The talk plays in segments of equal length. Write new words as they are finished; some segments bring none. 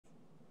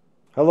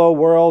Hello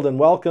world, and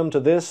welcome to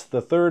this,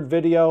 the third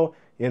video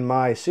in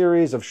my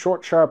series of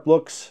short sharp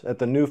looks at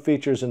the new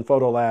features in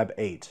Photolab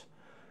 8.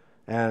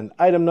 And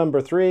item number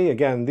 3,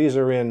 again, these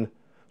are in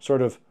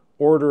sort of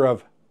order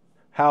of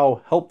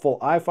how helpful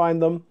I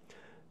find them.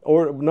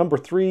 Or number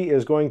 3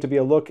 is going to be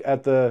a look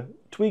at the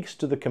tweaks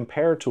to the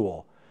compare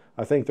tool.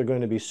 I think they're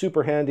going to be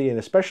super handy, and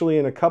especially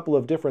in a couple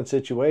of different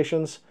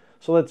situations.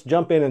 So let's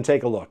jump in and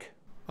take a look.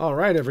 All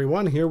right,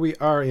 everyone, here we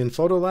are in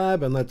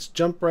Photolab, and let's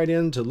jump right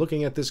into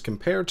looking at this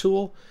compare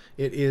tool.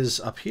 It is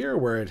up here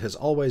where it has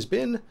always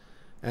been,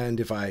 and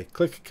if I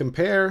click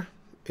compare,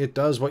 it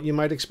does what you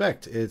might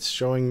expect. It's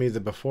showing me the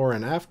before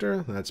and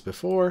after. That's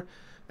before,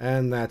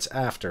 and that's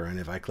after. And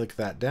if I click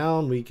that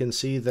down, we can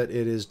see that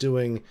it is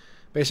doing,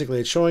 basically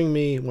it's showing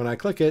me, when I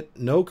click it,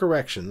 no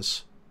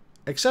corrections,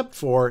 except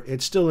for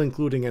it's still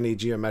including any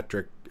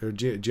geometric or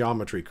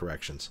geometry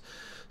corrections.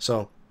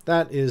 So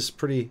that is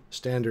pretty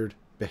standard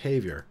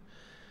behavior.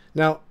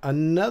 Now,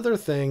 another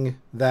thing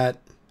that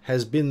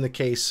has been the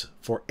case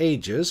for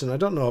ages, and I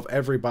don't know if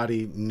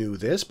everybody knew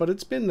this, but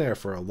it's been there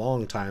for a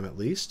long time at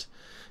least,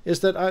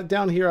 is that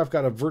down here I've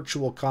got a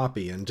virtual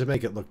copy, and to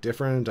make it look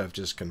different, I've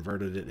just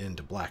converted it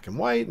into black and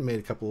white and made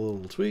a couple of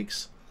little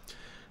tweaks.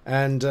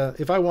 And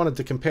if I wanted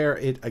to compare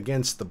it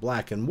against the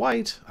black and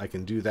white, I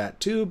can do that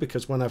too,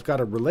 because when I've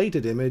got a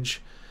related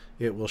image,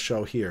 it will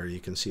show here. You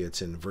can see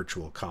it's in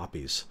virtual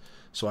copies.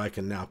 So I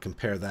can now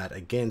compare that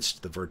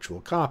against the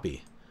virtual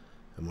copy.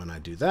 And when I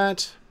do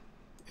that,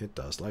 it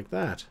does like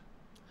that.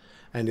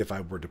 And if I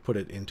were to put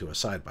it into a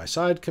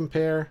side-by-side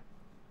compare,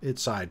 it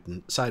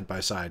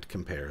side-by-side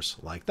compares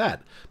like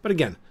that. But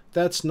again,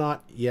 that's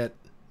not yet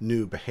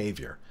new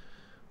behavior.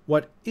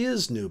 What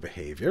is new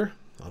behavior,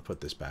 I'll put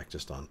this back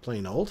just on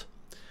plain old,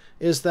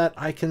 is that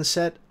I can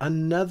set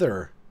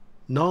another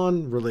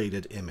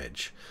non-related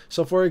image.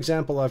 So for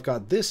example, I've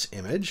got this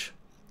image,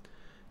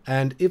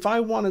 and if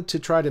I wanted to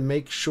try to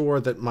make sure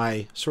that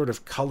my sort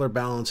of color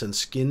balance and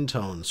skin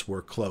tones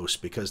were close,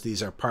 because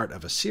these are part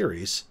of a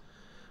series,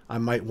 I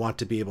might want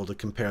to be able to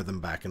compare them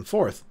back and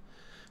forth.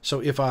 So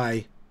if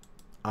I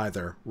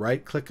either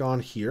right-click on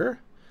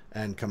here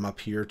and come up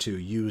here to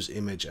use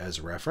image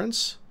as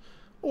reference,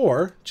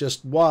 or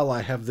just while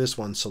I have this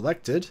one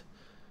selected,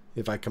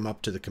 if I come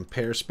up to the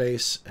compare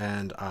space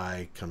and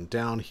I come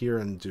down here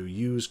and do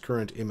use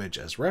current image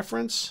as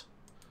reference,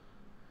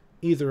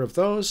 either of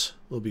those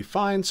will be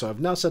fine. So I've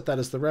now set that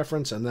as the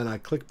reference, and then I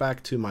click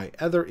back to my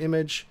other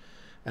image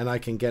and I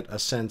can get a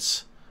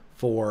sense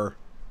for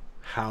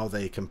how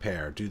they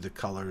compare. Do the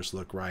colors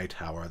look right?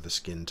 How are the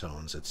skin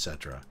tones,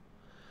 etc.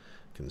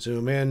 Can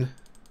zoom in,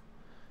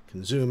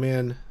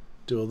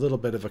 do a little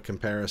bit of a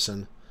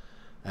comparison,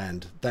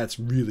 and that's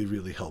really,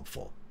 really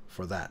helpful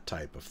for that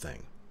type of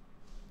thing.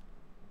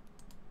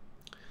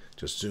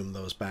 Just zoom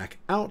those back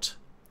out.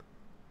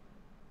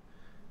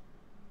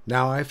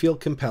 Now I feel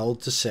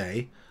compelled to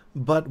say,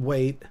 but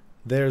wait,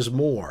 there's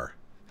more.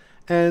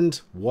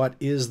 And what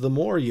is the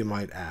more, you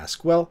might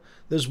ask? Well,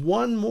 there's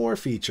one more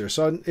feature.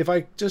 So if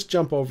I just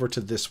jump over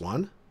to this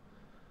one,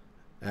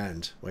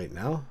 and wait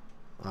now,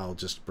 I'll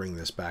just bring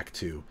this back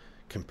to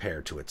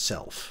compare to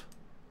itself.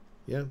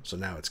 Yeah, so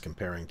now it's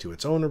comparing to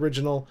its own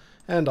original,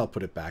 and I'll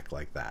put it back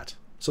like that.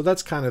 So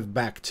that's kind of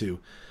back to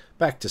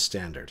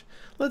standard.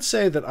 Let's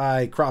say that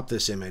I crop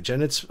this image,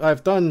 and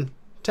I've done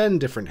 10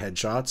 different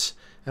headshots,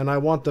 and I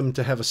want them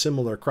to have a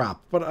similar crop.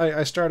 But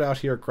I start out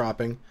here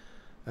cropping,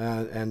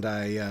 and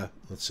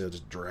let's say I'll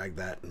just drag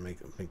that and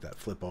make that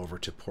flip over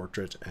to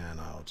portrait, and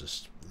I'll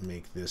just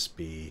make this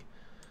be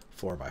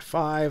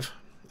 4x5,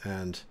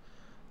 and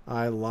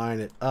I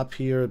line it up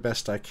here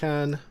best I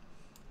can.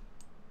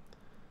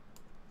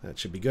 That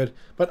should be good.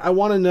 But I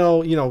want to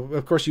know,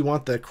 of course you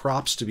want the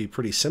crops to be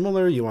pretty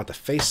similar. You want the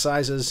face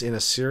sizes in a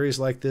series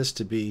like this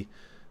to be,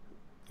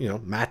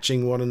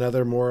 matching one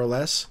another more or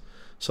less.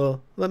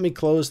 So let me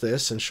close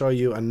this and show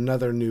you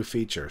another new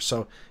feature.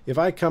 So if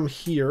I come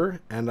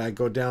here and I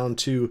go down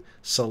to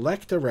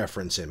select a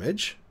reference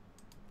image,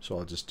 so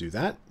I'll just do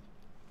that.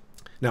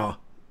 Now,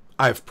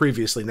 I've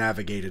previously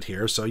navigated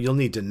here, so you'll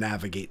need to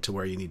navigate to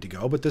where you need to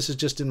go, but this is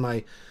just in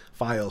my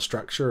file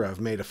structure. I've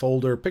made a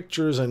folder,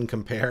 pictures and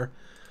compare,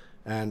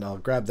 and I'll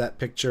grab that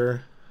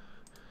picture,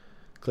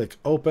 click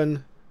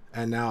open,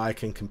 and now I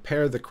can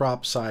compare the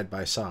crop side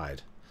by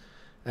side.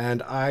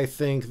 And I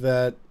think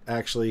that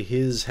actually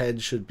his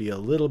head should be a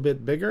little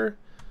bit bigger.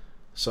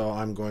 So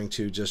I'm going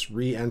to just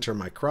re-enter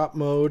my crop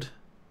mode,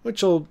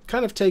 which will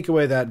kind of take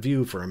away that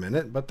view for a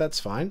minute, but that's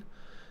fine.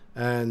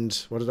 And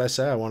what did I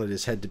say? I wanted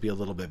his head to be a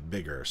little bit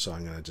bigger. So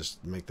I'm going to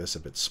just make this a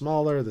bit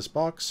smaller, this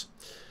box,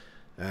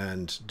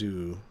 and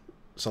do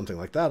something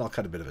like that. I'll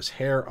cut a bit of his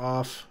hair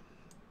off.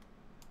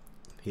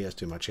 He has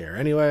too much hair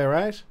anyway,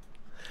 right?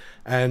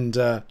 And,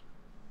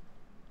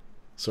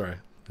 sorry.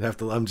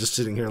 I'm just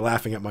sitting here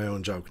laughing at my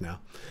own joke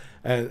now.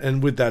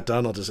 And with that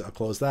done, I'll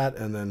close that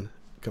and then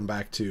come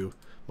back to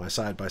my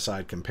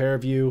side-by-side compare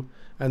view,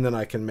 and then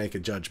I can make a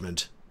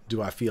judgment. Do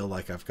I feel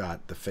like I've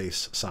got the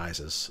face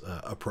sizes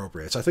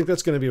appropriate? So I think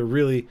that's going to be a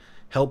really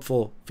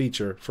helpful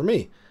feature for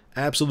me.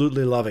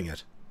 Absolutely loving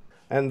it.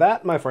 And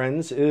that, my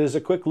friends, is a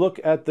quick look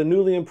at the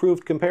newly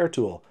improved Compare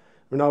tool.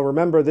 Now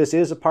remember, this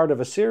is a part of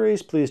a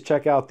series. Please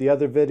check out the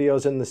other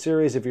videos in the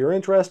series if you're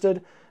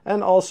interested.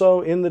 And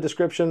also in the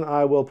description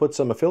I will put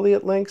some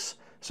affiliate links.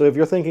 So if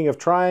you're thinking of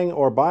trying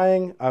or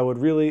buying, I would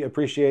really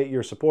appreciate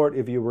your support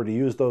if you were to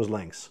use those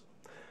links.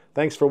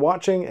 Thanks for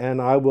watching, and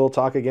I will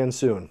talk again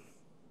soon.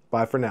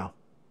 Bye for now.